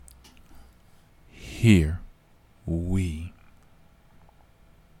here we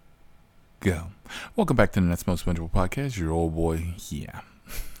go. Welcome back to the Next Most Bingeable Podcast. Your old boy,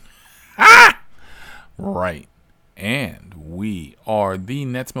 right. And we are the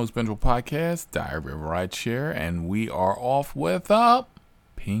Next Most Bingeable Podcast, Diary of a Rideshare, and we are off with a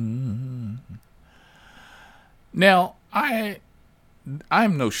ping. Now,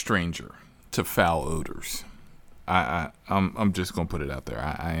 I'm no stranger to foul odors. I'm just gonna put it out there.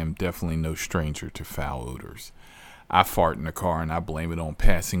 I am definitely no stranger to foul odors. I fart in the car and I blame it on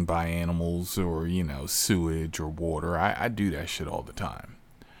passing by animals or sewage or water. I do that shit all the time.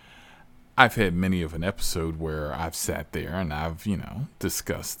 I've had many of an episode where I've sat there and I've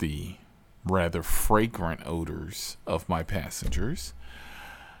discussed the rather fragrant odors of my passengers.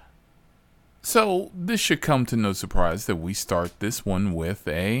 So this should come to no surprise that we start this one with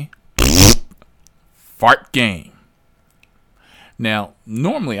a fart game. Now,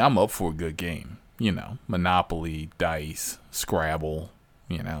 normally I'm up for a good game. Monopoly, dice, Scrabble,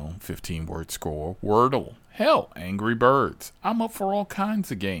 15-word score, Wordle, hell, Angry Birds. I'm up for all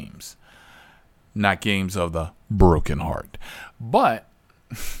kinds of games. Not games of the broken heart. But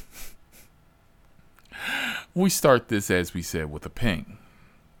we start this, as we said, with a ping.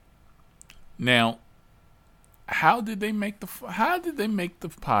 Now, how did they make the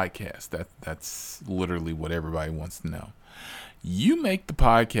podcast? That's literally what everybody wants to know. You make the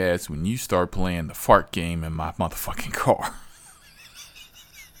podcast when you start playing the fart game in my motherfucking car.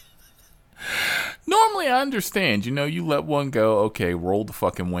 Normally, I understand. You let one go, okay, roll the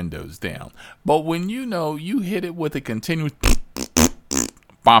fucking windows down. But when you hit it with a continuous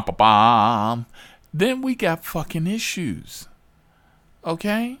bom, bom, bom, then we got fucking issues.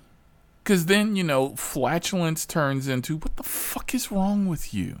 Okay? Because then, flatulence turns into, what the fuck is wrong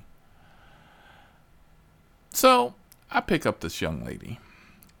with you? So, I pick up this young lady.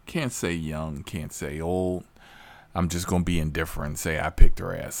 Can't say young, can't say old. I'm just going to be indifferent and say I picked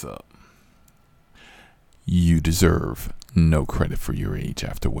her ass up. You deserve no credit for your age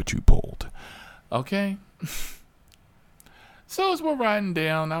after what you pulled. Okay? So as we're riding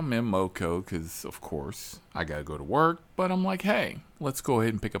down, I'm in Moco because, of course, I got to go to work. But I'm like, hey, let's go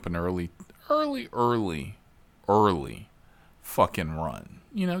ahead and pick up an early fucking run.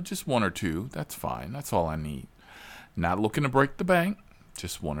 Just one or two. That's fine. That's all I need. Not looking to break the bank.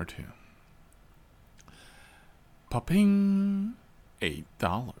 Just one or two. Popping.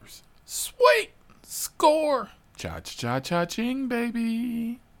 $8. Sweet. Score. Cha-cha-cha-ching,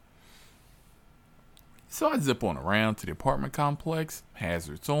 baby. So I zip on around to the apartment complex.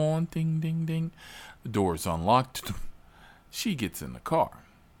 Hazards on. Ding, ding, ding. The door's unlocked. She gets in the car.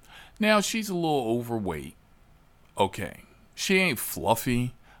 Now, she's a little overweight. Okay. She ain't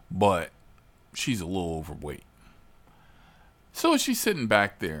fluffy, but she's a little overweight. So she's sitting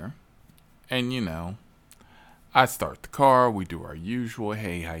back there, and, I start the car. We do our usual,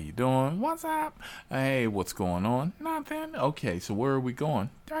 hey, how you doing? What's up? Hey, what's going on? Nothing. Okay, so where are we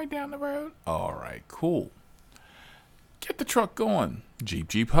going? Right down the road. All right, cool. Get the truck going. Jeep,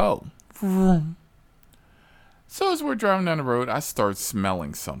 Jeep, ho. Vroom. So as we're driving down the road, I start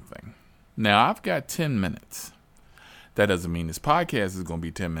smelling something. Now, I've got 10 minutes. That doesn't mean this podcast is going to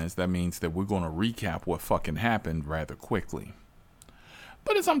be 10 minutes. That means that we're going to recap what fucking happened rather quickly.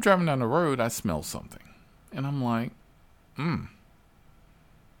 But as I'm driving down the road, I smell something. And I'm like,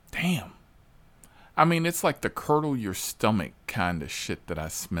 damn. I mean, it's like the curdle your stomach kind of shit that I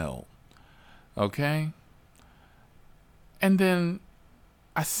smelled. Okay? And then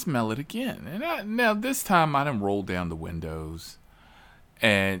I smell it again. And now this time I done rolled down the windows.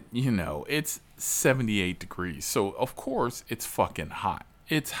 And, it's 78 degrees. So, of course, it's fucking hot.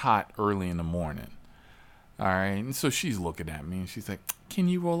 It's hot early in the morning. All right? And so she's looking at me and she's like, can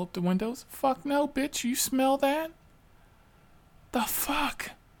you roll up the windows? Fuck no, bitch. You smell that? The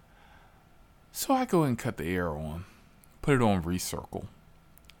fuck? So I go ahead and cut the air on. Put it on recircle.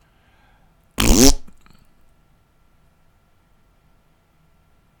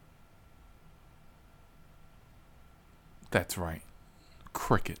 That's right.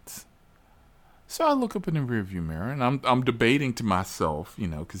 Crickets. So I look up in the rearview mirror and I'm debating to myself,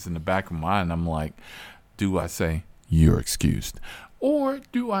 because in the back of my mind I'm like, do I say, you're excused? Or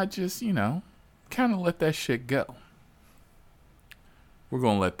do I just, kind of let that shit go? We're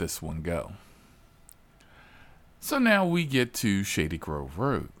going to let this one go. So now we get to Shady Grove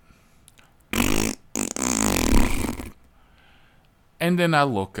Road. And then I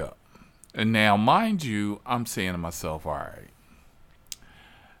look up. And now, mind you, I'm saying to myself, all right,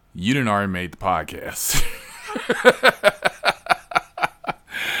 you done already made the podcast.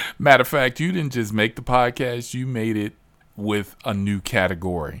 Matter of fact, you didn't just make the podcast, you made it with a new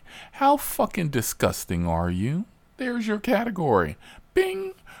category. How fucking disgusting are you? There's your category.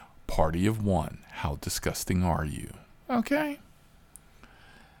 Bing. Party of one. How disgusting are you? Okay.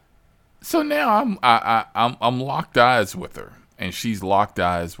 So now I'm locked eyes with her, and she's locked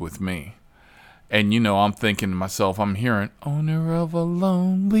eyes with me. And I'm thinking to myself, I'm hearing owner of a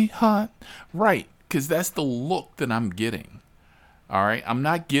lonely heart. Right, because that's the look that I'm getting. All right, I'm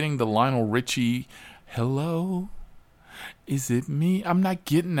not getting the Lionel Richie, hello, is it me? I'm not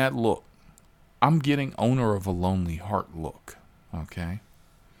getting that look. I'm getting owner of a lonely heart look. Okay.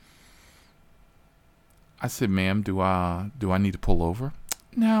 I said, ma'am, do I need to pull over?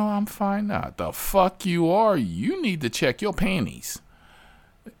 No, I'm fine. The fuck you are. You need to check your panties.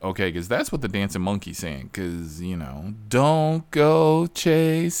 Okay, because that's what the dancing monkey's saying. Because, don't go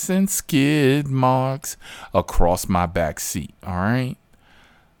chasing skid marks across my back seat. All right?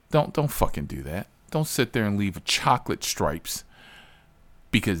 Don't fucking do that. Don't sit there and leave chocolate stripes,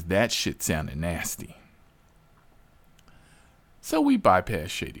 because that shit sounded nasty. So we bypassed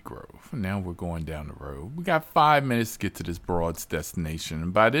Shady Grove. Now we're going down the road. We got 5 minutes to get to this broad's destination.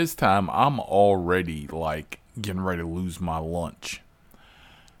 And by this time, I'm already, getting ready to lose my lunch.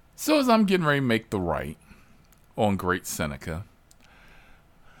 So as I'm getting ready to make the right on Great Seneca,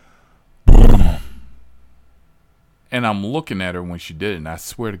 and I'm looking at her when she did it, and I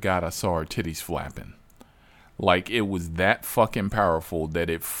swear to God, I saw her titties flapping. Like, it was that fucking powerful that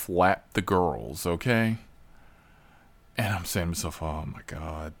it flapped the girls, okay? And I'm saying to myself, oh my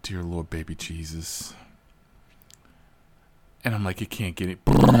God, dear Lord, baby Jesus. And I'm like, it can't get it.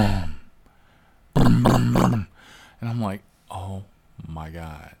 And I'm like, oh my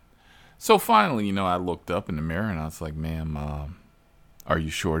God. So finally, I looked up in the mirror and I was like, ma'am, are you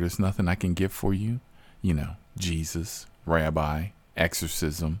sure there's nothing I can get for you? Jesus, Rabbi,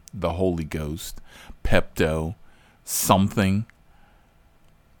 exorcism, the Holy Ghost, Pepto, something.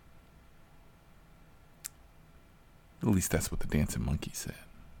 At least that's what the dancing monkey said.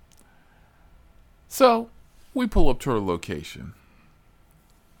 So we pull up to her location.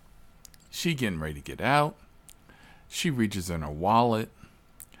 She getting ready to get out. She reaches in her wallet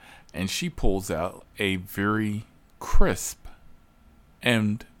and she pulls out a very crisp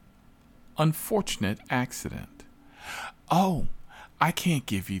and unfortunate accident. Oh, I can't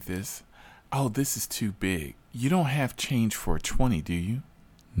give you this. Oh, this is too big. You don't have change for a 20, do you?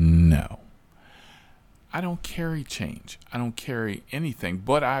 No. I don't carry change. I don't carry anything,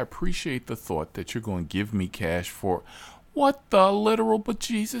 but I appreciate the thought that you're going to give me cash for. What the literal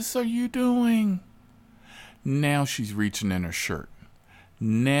bejesus are you doing? Now she's reaching in her shirt.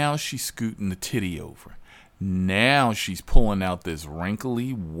 Now she's scooting the titty over. Now she's pulling out this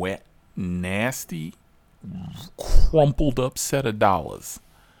wrinkly, wet, nasty, crumpled up set of dollars.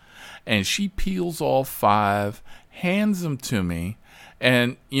 And she peels off 5, hands them to me.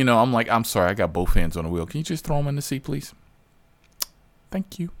 And, I'm like, I'm sorry, I got both hands on the wheel. Can you just throw them in the seat, please?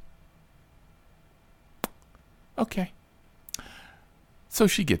 Thank you. Okay. So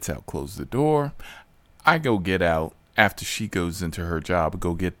she gets out, close the door. I go get out after she goes into her job,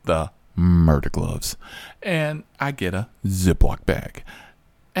 go get the murder gloves. And I get a Ziploc bag.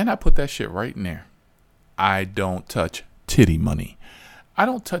 And I put that shit right in there. I don't touch titty money. I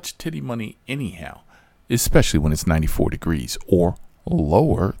don't touch titty money anyhow, especially when it's 94 degrees or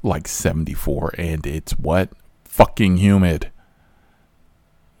lower, like 74, and it's what? Fucking humid.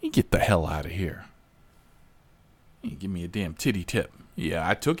 You get the hell out of here. You give me a damn titty tip. Yeah,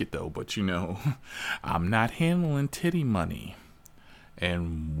 I took it though, but I'm not handling titty money.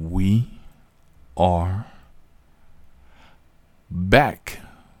 And we are back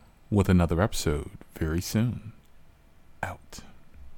with another episode very soon. Out.